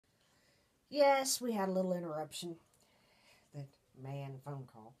Yes, we had a little interruption. The man phone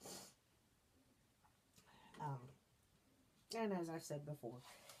call. Um, and as I said before,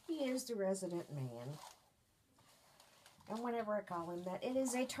 he is the resident man. And whenever I call him that, it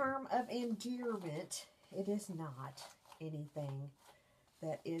is a term of endearment. It is not anything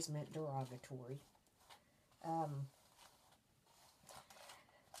that is meant derogatory.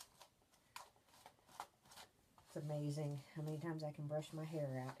 It's amazing how many times I can brush my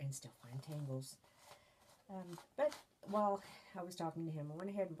hair out and still find tangles. But while I was talking to him, I went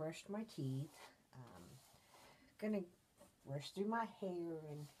ahead and brushed my teeth. Gonna brush through my hair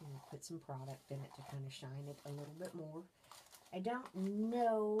and put some product in it to kind of shine it a little bit more. I don't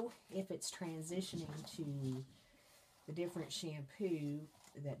know if it's transitioning to the different shampoo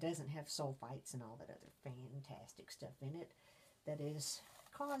that doesn't have sulfites and all that other fantastic stuff in it that is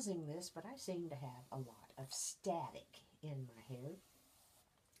causing this, but I seem to have a lot of static in my hair.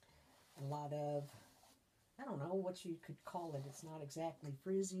 A lot of, I don't know what you could call it. It's not exactly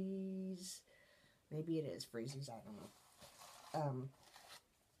frizzies. Maybe it is frizzies. I don't know.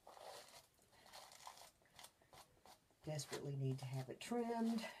 Desperately need to have it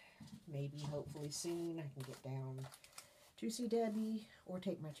trimmed. Maybe, hopefully soon, I can get down to see Debbie or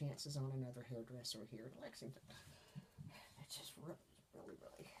take my chances on another hairdresser here in Lexington. It's just really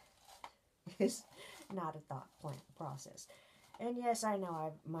is not a thought process. And yes, I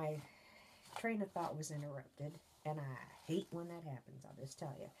know my train of thought was interrupted, and I hate when that happens, I'll just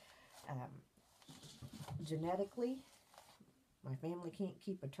tell you. Genetically, my family can't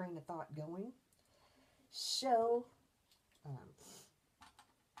keep a train of thought going. So,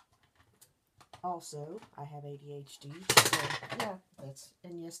 also, I have ADHD. So, yeah,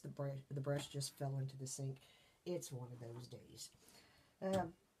 and yes, the brush just fell into the sink. It's one of those days.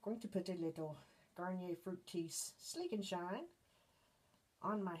 Going to put a little Garnier Fructis Sleek and Shine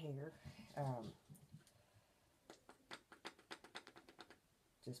on my hair.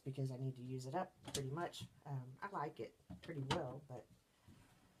 Just because I need to use it up pretty much. I like it pretty well, but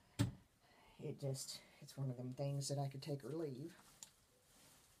it's one of them things that I could take or leave.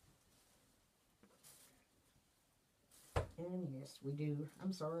 And yes, we do.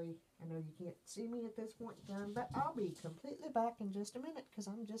 I'm sorry. I know you can't see me at this point in time, but I'll be completely back in just a minute because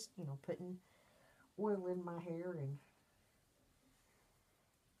I'm just, putting oil in my hair, and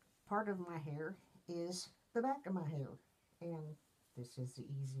part of my hair is the back of my hair, and this is the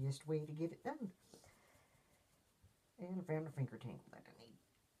easiest way to get it done. And I found a finger tangle that I need.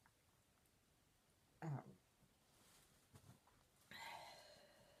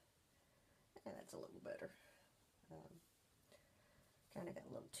 And that's a little better. Kind of got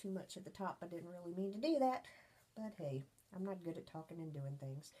a little too much at the top. I didn't really mean to do that, but hey, I'm not good at talking and doing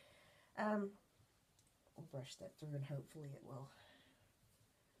things. We'll brush that through, and hopefully it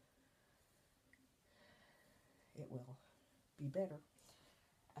will be better.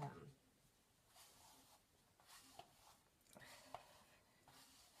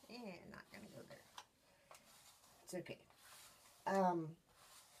 And not gonna go there. It's okay. I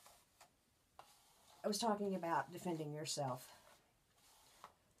was talking about defending yourself.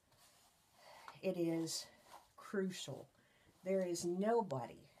 It is crucial. There is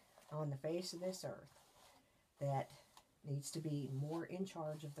nobody on the face of this earth that needs to be more in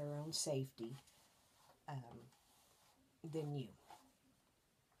charge of their own safety than you.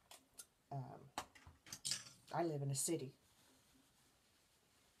 I live in a city.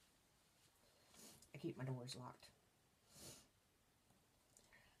 I keep my doors locked.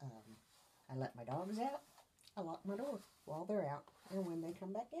 I let my dogs out. I lock my door while they're out and when they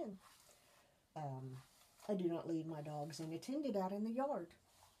come back in. I do not leave my dogs unattended out in the yard.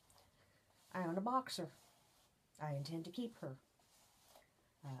 I own a boxer. I intend to keep her.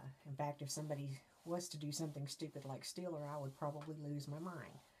 In fact, if somebody was to do something stupid like steal her, I would probably lose my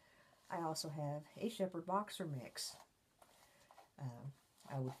mind. I also have a Shepherd Boxer mix.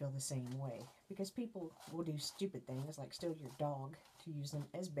 I would feel the same way, because people will do stupid things like steal your dog to use them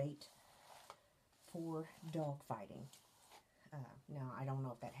as bait for dog fighting. Now, I don't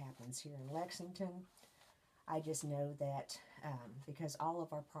know if that happens here in Lexington. I just know that because all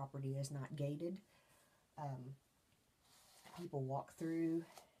of our property is not gated, people walk through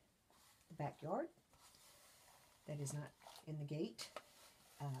the backyard that is not in the gate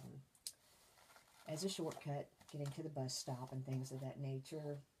as a shortcut getting to the bus stop and things of that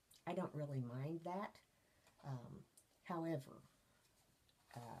nature. I don't really mind that. However,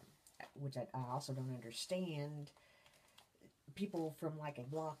 which I also don't understand, people from like a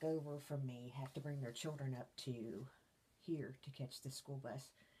block over from me have to bring their children up to here to catch the school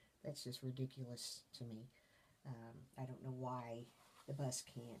bus. That's just ridiculous to me. I don't know why the bus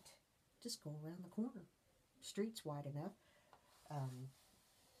can't just go around the corner. Street's wide enough.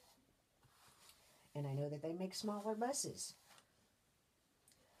 And I know that they make smaller buses.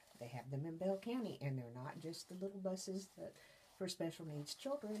 They have them in Bell County, and they're not just the little buses that for special needs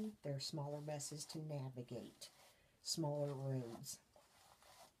children. They're smaller buses to navigate smaller roads.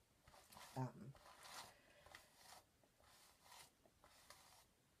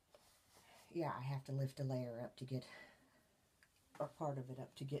 Yeah, I have to lift a layer up to get, or part of it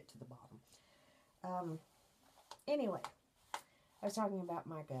up to get to the bottom. Anyway, I was talking about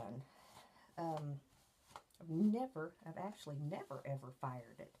my gun. I've actually never ever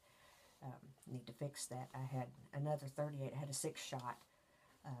fired it. Need to fix that. I had another 38. I had a 6-shot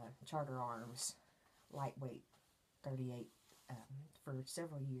Charter Arms lightweight 38 for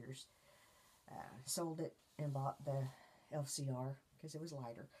several years. Sold it and bought the LCR because it was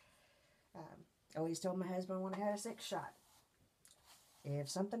lighter. Always told my husband when I had a 6-shot, if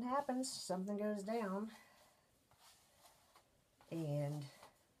something happens, something goes down, and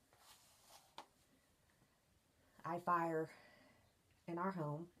I fire in our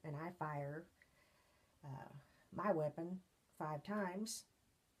home, and I fire my weapon 5 times,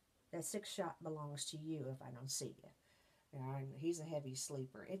 that 6-shot belongs to you if I don't see you. And he's a heavy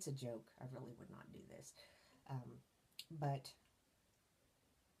sleeper. It's a joke. I really would not do this. But,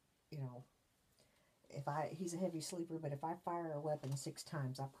 you know, he's a heavy sleeper, but if I fire a weapon 6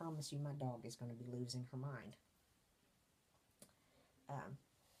 times, I promise you my dog is going to be losing her mind.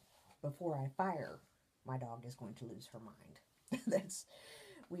 Before I fire, my dog is going to lose her mind.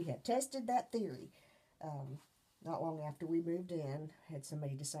 We have tested that theory. Not long after we moved in, had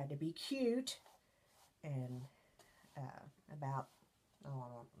somebody decide to be cute, and about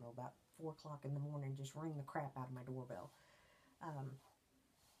 4 o'clock in the morning, just ring the crap out of my doorbell.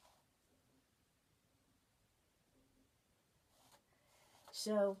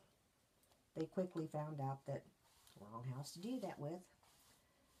 So they quickly found out that wrong house to do that with.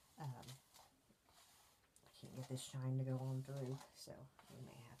 I can't get this shine to go on through, so we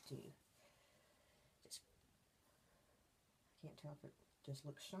may have to just, I can't tell if it just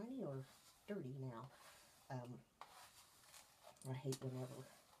looks shiny or dirty now. I hate whenever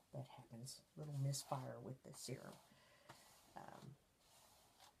that happens, little misfire with the serum.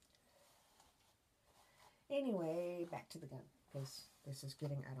 Anyway, back to the gun, because this is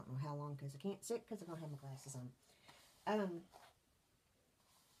getting, I don't know how long, because I can't sit because I don't have my glasses on.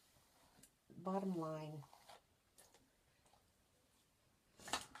 Bottom line,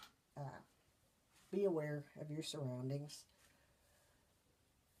 be aware of your surroundings.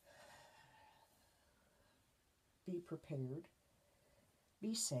 Be prepared.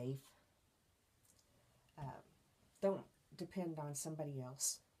 Be safe. Don't depend on somebody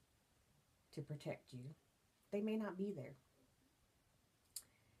else to protect you. They may not be there.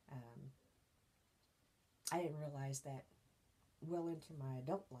 I didn't realize that well into my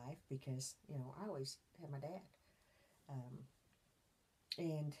adult life because, you know, I always had my dad.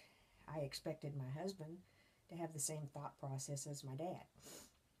 And I expected my husband to have the same thought process as my dad.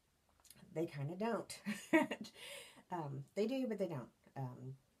 They kind of don't. They do, but they don't.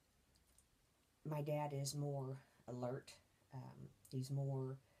 My dad is more alert. He's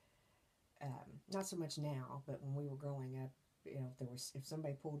more, not so much now, but when we were growing up, you know, if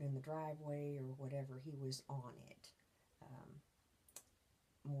somebody pulled in the driveway or whatever, he was on it.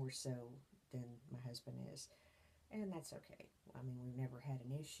 More so than my husband is. And that's okay. I mean, we've never had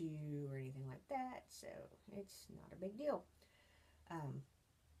an issue or anything like that, so it's not a big deal.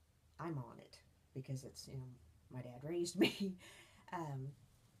 I'm on it because it's, you know, my dad raised me.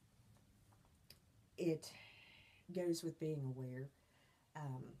 It goes with being aware.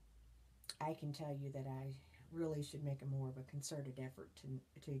 I can tell you that I really should make more of a concerted effort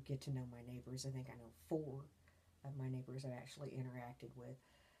to get to know my neighbors. I think I know 4 of my neighbors I've actually interacted with.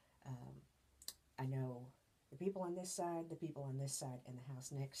 I know the people on this side, the people on this side, and the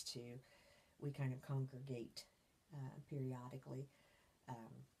house next to. We kind of congregate periodically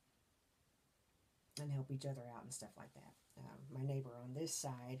and help each other out and stuff like that. My neighbor on this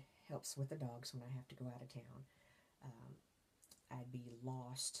side helps with the dogs when I have to go out of town. I'd be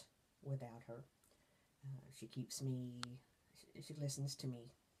lost without her. She keeps me, she listens to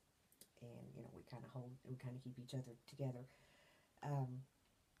me, and, you know, we kind of keep each other together.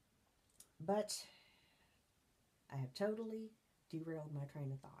 But I have totally derailed my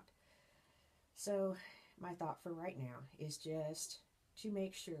train of thought. So my thought for right now is just to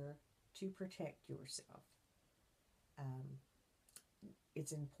make sure to protect yourself.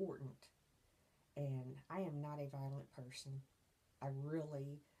 It's important. And I am not a violent person. I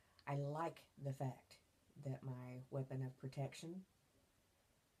like the fact that my weapon of protection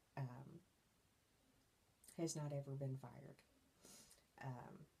has not ever been fired.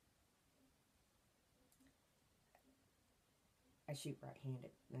 I shoot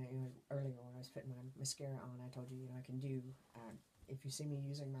right-handed. Now, earlier when I was putting my mascara on, I told you, I can do, if you see me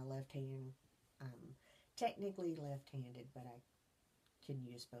using my left hand, I'm technically left-handed, but I can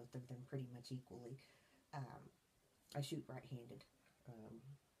use both of them pretty much equally. I shoot right-handed.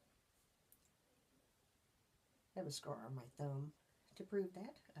 I have a scar on my thumb to prove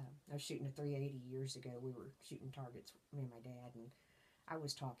that. I was shooting a 380 years ago. We were shooting targets, me and my dad, and I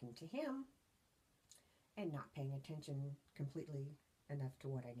was talking to him and not paying attention completely enough to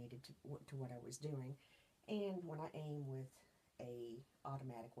what I needed to what I was doing. And when I aim with a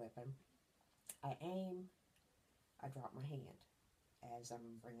automatic weapon, I aim, I drop my hand as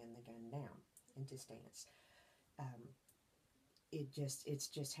I'm bringing the gun down into stance. It's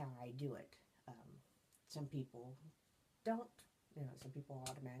just how I do it. Some people don't, some people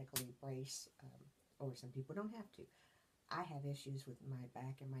automatically brace, or some people don't have to. I have issues with my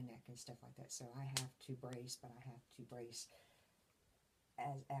back and my neck and stuff like that, so I have to brace, but I have to brace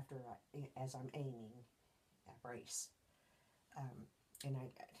as I'm aiming, I brace. And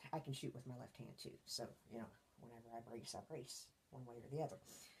I can shoot with my left hand too, so, whenever I brace one way or the other.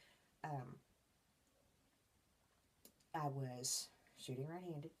 I was shooting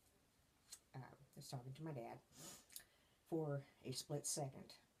right-handed. I was talking to my dad. For a split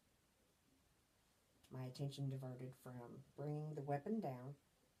second, my attention diverted from bringing the weapon down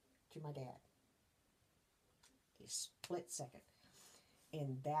to my dad. A split second.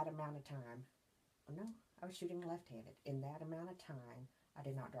 In that amount of time, no, I was shooting left-handed. In that amount of time, I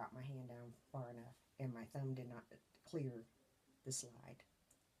did not drop my hand down far enough, and my thumb did not clear the slide,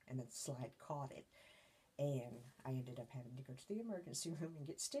 and the slide caught it, and I ended up having to go to the emergency room and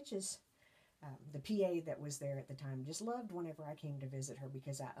get stitches. The PA that was there at the time just loved whenever I came to visit her,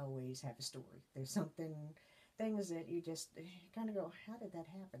 because I always have a story. There's things that you just kind of go, how did that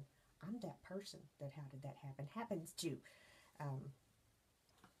happen? I'm that person that how did that happen happens to.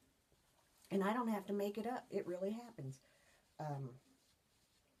 And I don't have to make it up. It really happens.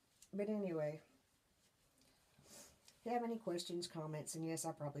 But anyway, if you have any questions, comments, and yes,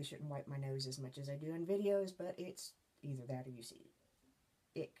 I probably shouldn't wipe my nose as much as I do in videos, but it's either that or you see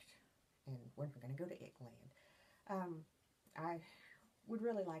ick. And we're going to go to Ick Land. I would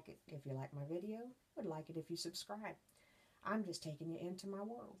really like it if you like my video. Would like it if you subscribe. I'm just taking you into my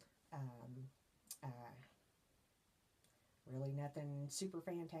world. Really nothing super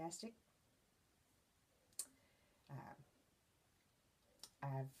fantastic.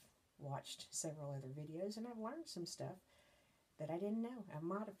 I've watched several other videos and I've learned some stuff that I didn't know. I've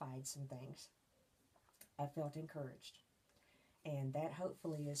modified some things. I felt encouraged. And that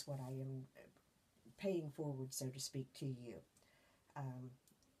hopefully is what I am paying forward, so to speak, to you.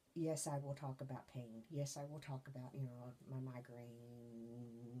 Yes, I will talk about pain. Yes, I will talk about, my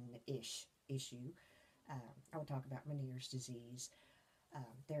migraine-ish issue. I will talk about Meniere's disease.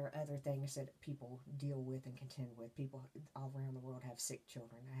 There are other things that people deal with and contend with. People all around the world have sick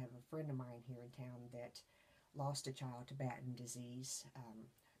children. I have a friend of mine here in town that lost a child to Batten disease.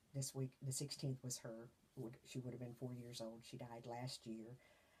 This week, the 16th was her. She would have been 4 years old. She died last year.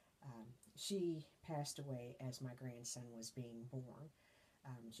 She passed away as my grandson was being born.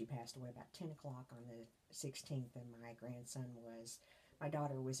 She passed away about 10 o'clock on the 16th, and my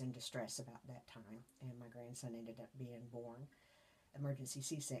daughter was in distress about that time, and my grandson ended up being born. Emergency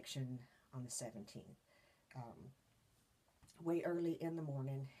C-section on the 17th. Way early in the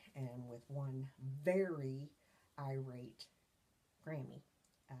morning, and with one very irate Grammy.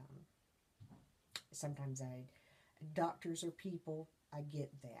 Sometimes doctors are people, I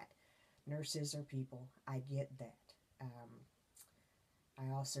get that. Nurses are people, I get that. I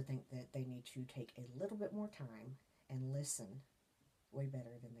also think that they need to take a little bit more time and listen way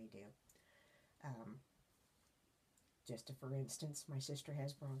better than they do. Just for instance, my sister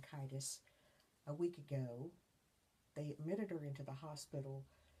has bronchitis. A week ago, they admitted her into the hospital.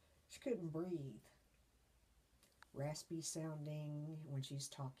 She couldn't breathe. Raspy sounding when she's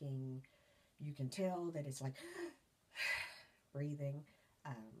talking. You can tell that it's like breathing.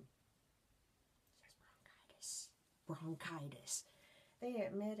 She has bronchitis. They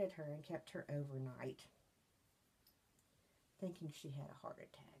admitted her and kept her overnight, thinking she had a heart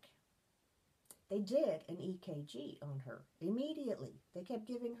attack. They did an EKG on her immediately. They kept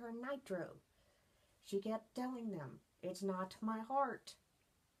giving her nitro. She kept telling them, it's not my heart.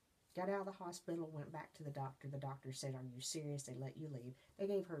 Got out of the hospital, went back to the doctor. The doctor said, are you serious? They let you leave. They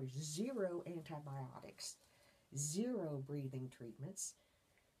gave her 0 antibiotics, 0 breathing treatments.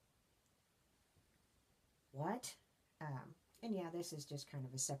 What? And yeah, this is just kind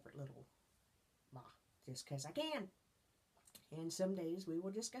of a separate little just because I can. And some days we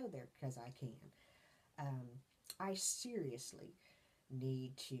will just go there because I can. Um, I seriously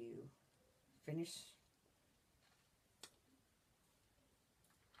need to finish.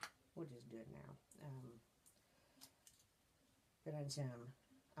 We'll just do it now. But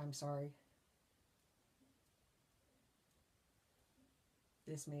I'm sorry.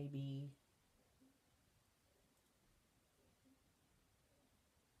 This may be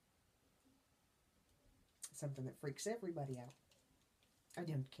something that freaks everybody out. I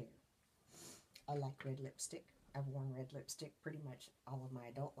don't care. I like red lipstick. I've worn red lipstick pretty much all of my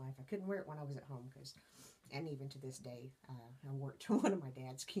adult life. I couldn't wear it when I was at home and even to this day, I worked one of my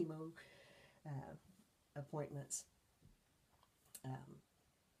dad's chemo appointments. The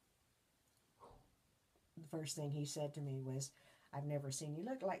first thing he said to me was, "I've never seen you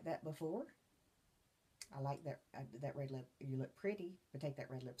look like that before. I like that red lip. You look pretty, but take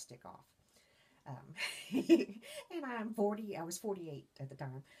that red lipstick off." And I'm 40. I was 48 at the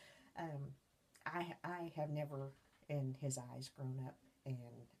time. I have never, in his eyes, grown up, and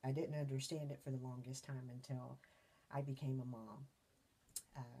I didn't understand it for the longest time until I became a mom.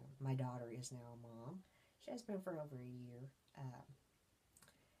 My daughter is now a mom. She has been for over a year,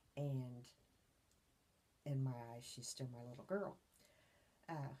 and in my eyes, she's still my little girl.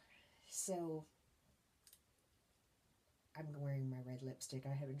 So I'm wearing my red lipstick.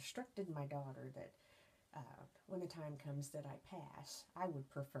 I have instructed my daughter that when the time comes that I pass, I would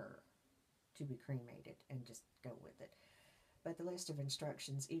prefer to be cremated and just go with it. But the list of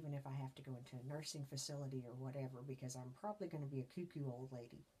instructions, even if I have to go into a nursing facility or whatever, because I'm probably going to be a cuckoo old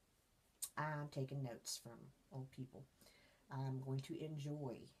lady, I'm taking notes from old people. I'm going to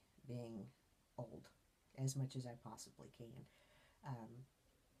enjoy being old as much as I possibly can.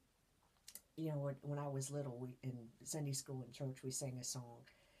 When I was little, in Sunday school and church, we sang a song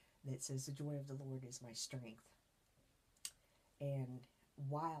that says, "The joy of the Lord is my strength." And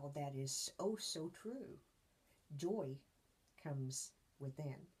while that is oh so true, joy comes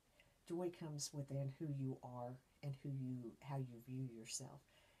within. Joy comes within who you are and how you view yourself.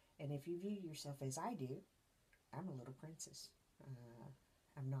 And if you view yourself as I do, I'm a little princess.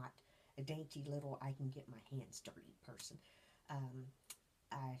 I'm not a dainty little, I can get my hands dirty person.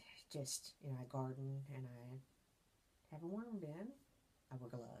 I just, I garden and I have a worm bin. I wear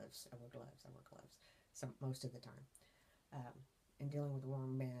gloves. Most of the time. And dealing with the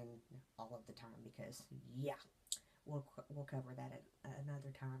worm bin all of the time because, yeah, we'll cover that at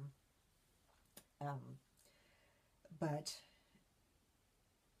another time. But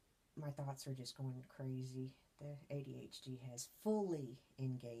my thoughts are just going crazy. The ADHD has fully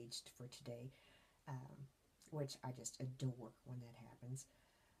engaged for today, which I just adore when that happens.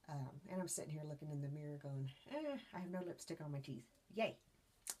 And I'm sitting here looking in the mirror going, I have no lipstick on my teeth. Yay!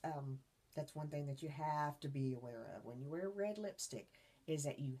 That's one thing that you have to be aware of when you wear red lipstick, is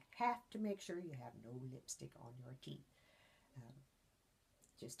that you have to make sure you have no lipstick on your teeth.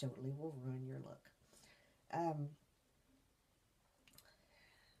 Just totally will ruin your look. I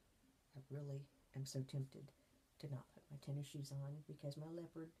really am so tempted to not put my tennis shoes on because my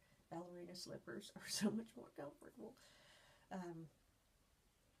leopard ballerina slippers are so much more comfortable.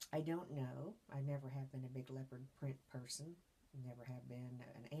 I don't know. I never have been a big leopard print person. Never have been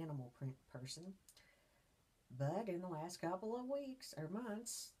an animal print person. But in the last couple of weeks or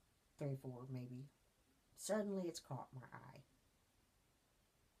months, 3 or 4 maybe, suddenly it's caught my eye.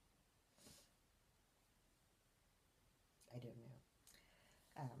 I don't know.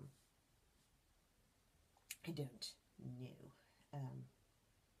 I don't know.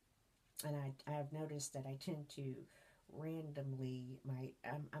 And I've noticed that I tend to randomly,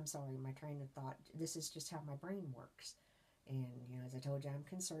 I'm sorry, my train of thought, this is just how my brain works. And, as I told you, I'm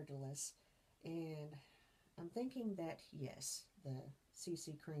concertaless. And I'm thinking that, yes, the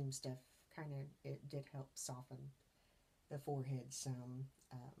CC cream stuff it did help soften the forehead some.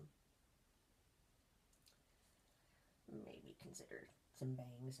 Maybe consider some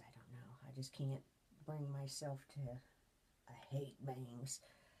bangs. I don't know. I just can't bring myself to, I hate bangs.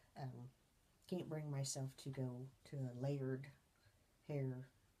 Can't bring myself to go to a layered hair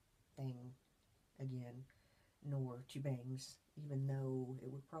thing again, nor to bangs, even though it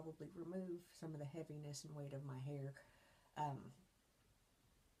would probably remove some of the heaviness and weight of my hair.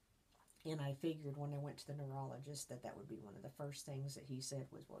 And I figured when I went to the neurologist that would be one of the first things that he said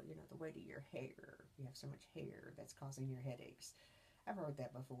was, well, the weight of your hair, you have so much hair that's causing your headaches. I've heard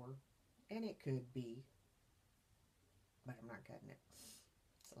that before, and it could be, but I'm not cutting it.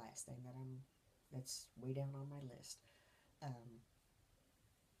 It's the last thing that's way down on my list.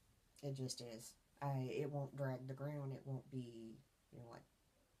 It just is. It won't drag the ground. It won't be, like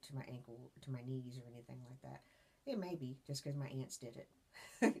to my ankle, to my knees or anything like that. It may be just because my aunts did it.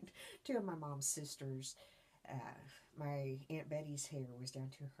 Two of my mom's sisters, my Aunt Betty's hair was down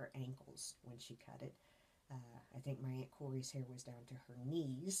to her ankles when she cut it. I think my Aunt Corey's hair was down to her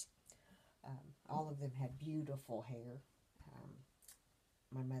knees. All of them had beautiful hair.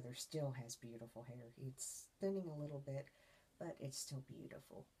 My mother still has beautiful hair. It's thinning a little bit, but it's still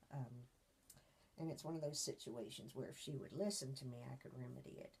beautiful. And it's one of those situations where if she would listen to me, I could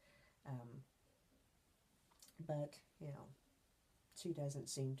remedy it. But, you know, she doesn't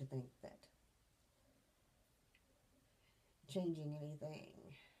seem to think that changing anything,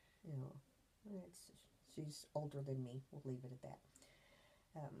 you know, she's older than me. We'll leave it at that.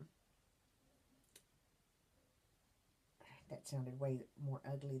 That sounded way more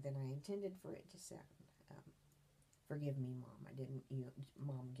ugly than I intended for it to sound. Forgive me, Mom. I didn't, you know,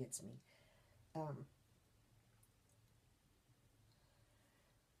 Mom gets me.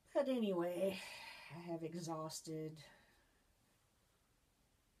 But anyway, I have exhausted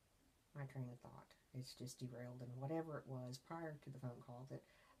my train of thought. It's just derailed, and whatever it was prior to the phone call that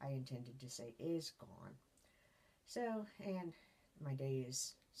I intended to say is gone. So, and my day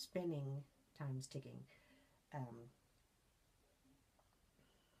is spinning, time's ticking. I'm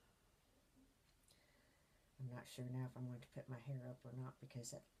not sure now if I'm going to put my hair up or not,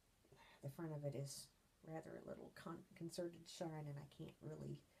 because the front of it is rather a little concerted shine, and I can't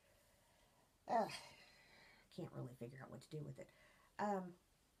really figure out what to do with it.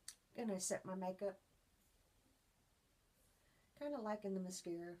 Gonna set my makeup, kind of liking the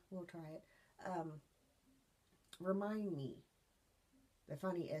mascara. We'll try it. Remind me, the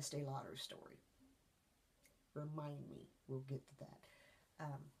funny Estee Lauder story. Remind me. We'll get to that.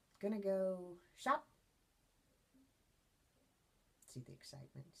 Gonna go shop. See the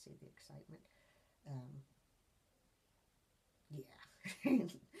excitement. See the excitement. Yeah.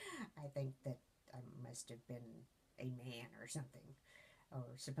 I think that I must have been a man or something,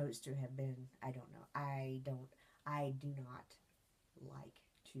 or supposed to have been. I don't know. I do not like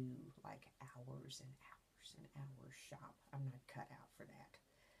to hours and hours and hours shop. I'm not cut out for that.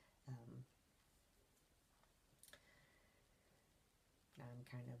 I'm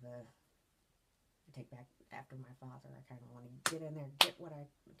kind of I take back after my father. I kind of want to get in there, get what I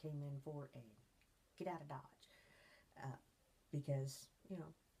came in for, and get out of Dodge. Because, you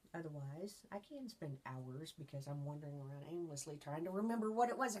know, otherwise I can spend hours because I'm wandering around aimlessly trying to remember what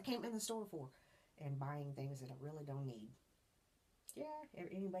it was I came in the store for and buying things that I really don't need. Yeah,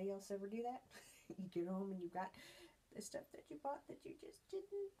 anybody else ever do that? You get home and you've got the stuff that you bought that you just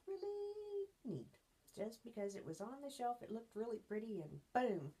didn't really need. Just because it was on the shelf, it looked really pretty, and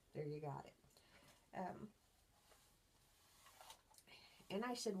boom, there you got it. And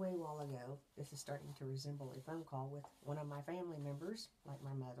I said way a while ago, this is starting to resemble a phone call with one of my family members, like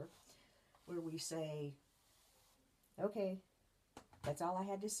my mother, where we say, okay, that's all I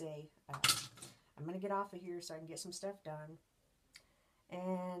had to say. I'm going to get off of here so I can get some stuff done.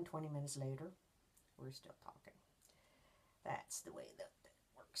 And 20 minutes later, we're still talking. That's the way that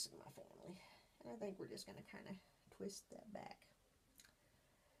works in my family. And I think we're just going to kind of twist that back.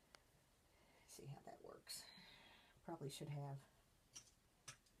 See how that works. Probably should have.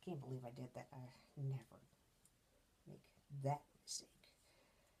 Can't believe I did that. I never make that mistake.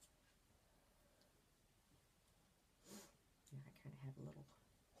 Yeah, I kind of have a little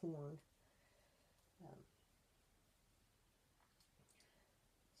horn.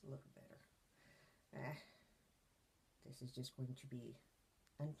 It's a little better. This is just going to be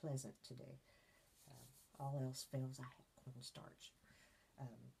unpleasant today. All else fails, I have cornstarch.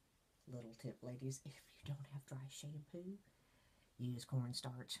 Little tip, ladies, if you don't have dry shampoo, use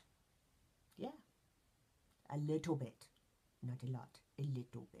cornstarch. Yeah, a little bit, not a lot, a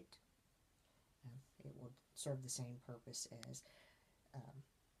little bit. It will serve the same purpose as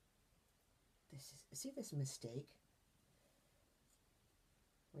this. See this mistake?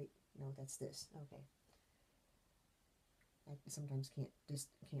 Wait, no, that's this. Okay. I sometimes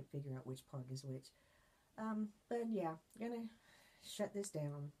can't figure out which part is which. But yeah, gonna shut this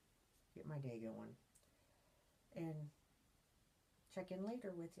down, get my day going, and check in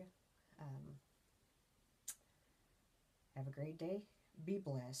later with you. Have a great day. Be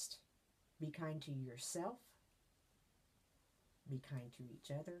blessed. Be kind to yourself. Be kind to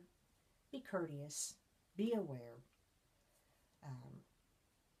each other. Be courteous. Be aware.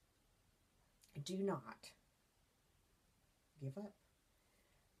 Do not give up.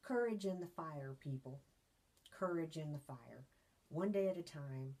 Courage in the fire, people. Courage in the fire. One day at a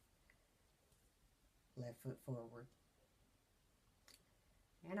time. Left foot forward.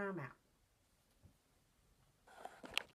 And I'm out.